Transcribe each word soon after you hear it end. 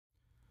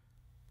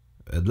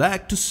I'd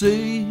like to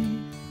say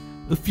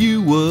a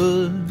few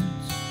words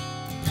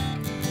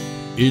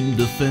in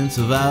defense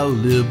of our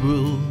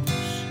liberals.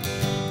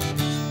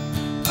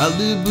 Our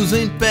liberals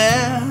ain't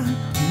bad,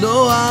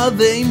 nor are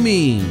they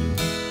mean.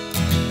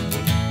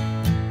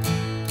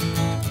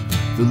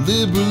 The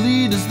liberal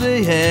leaders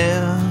they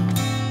have,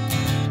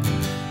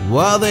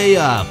 while they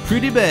are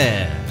pretty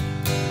bad,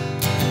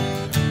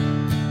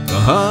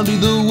 are hardly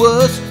the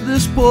worst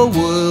this poor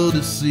world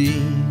has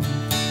seen.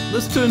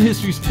 Let's turn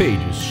history's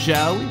pages,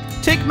 shall we?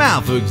 Take Mao,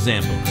 for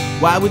example.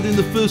 Why, within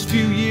the first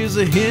few years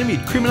of him,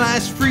 he'd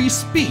criminalized free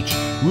speech,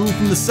 ruled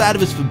from the side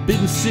of his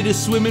forbidden city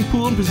swimming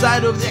pool, and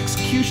presided over the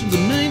executions of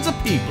millions of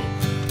people.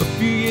 A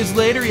few years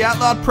later, he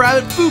outlawed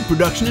private food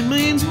production and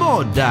millions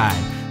more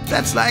died.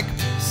 That's like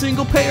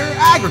single-payer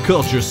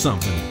agriculture or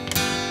something.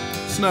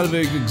 It's not a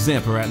very good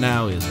example right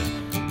now, is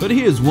it? But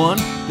here's one.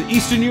 The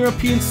Eastern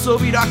European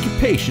Soviet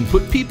occupation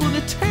put people in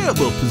a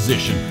terrible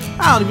position.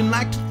 I don't even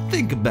like to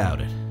think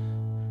about it.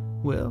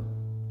 Well,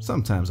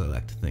 sometimes I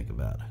like to think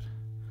about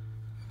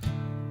it.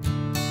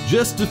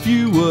 Just a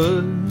few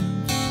words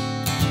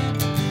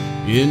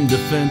in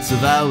defense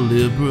of our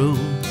liberals,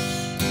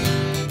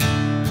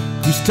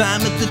 whose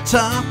time at the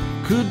top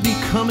could be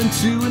coming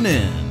to an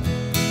end.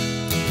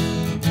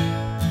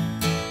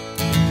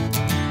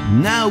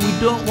 Now we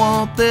don't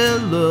want their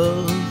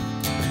love,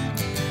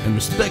 and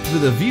respect for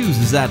their views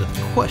is out of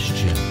the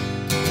question.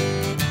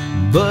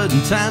 But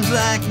in times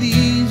like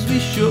these, we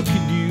sure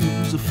could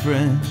use a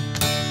friend.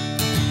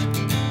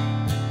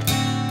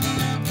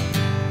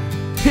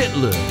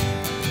 Hitler,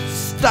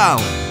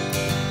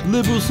 Stalin,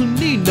 liberals who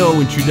need no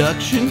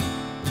introduction.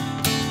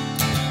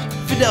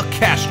 Fidel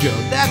Castro,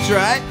 that's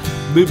right.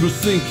 Liberals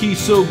think he's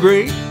so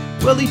great.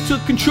 Well, he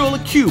took control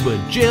of Cuba,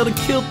 jailed and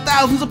killed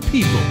thousands of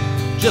people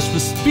just for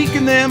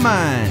speaking their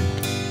mind,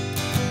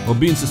 or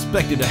being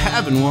suspected of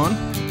having one.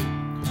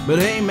 But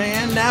hey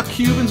man, now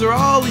Cubans are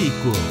all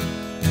equal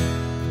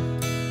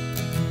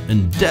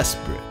and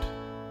desperate.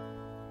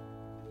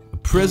 A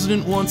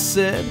president once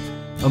said,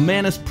 a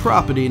man has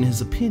property in his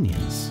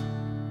opinions.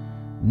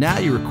 Now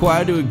you're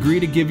required to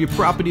agree to give your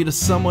property to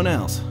someone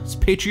else. It's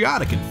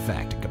patriotic, in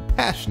fact, and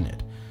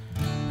compassionate.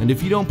 And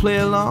if you don't play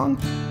along,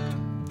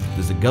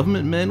 there's a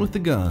government man with the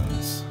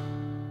guns.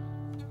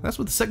 That's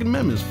what the Second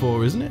Amendment is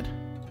for, isn't it?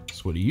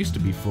 That's what it used to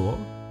be for.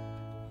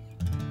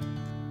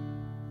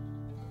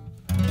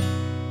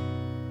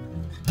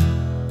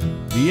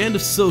 The end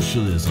of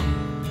socialism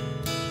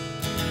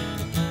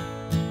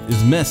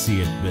is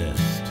messy at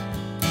best,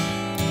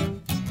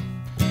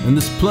 and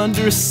this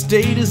plunderous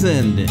state is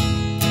ending,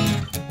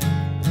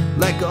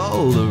 like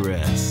all the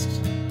rest.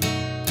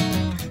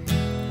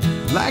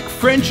 Like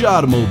French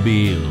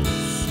automobiles,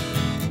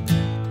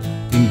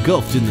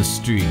 engulfed in the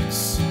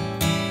streets,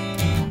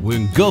 we're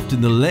engulfed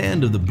in the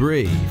land of the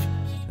brave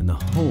and the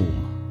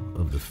home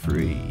of the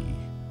free.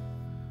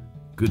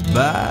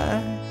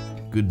 Goodbye,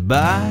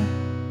 goodbye,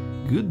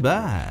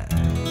 goodbye.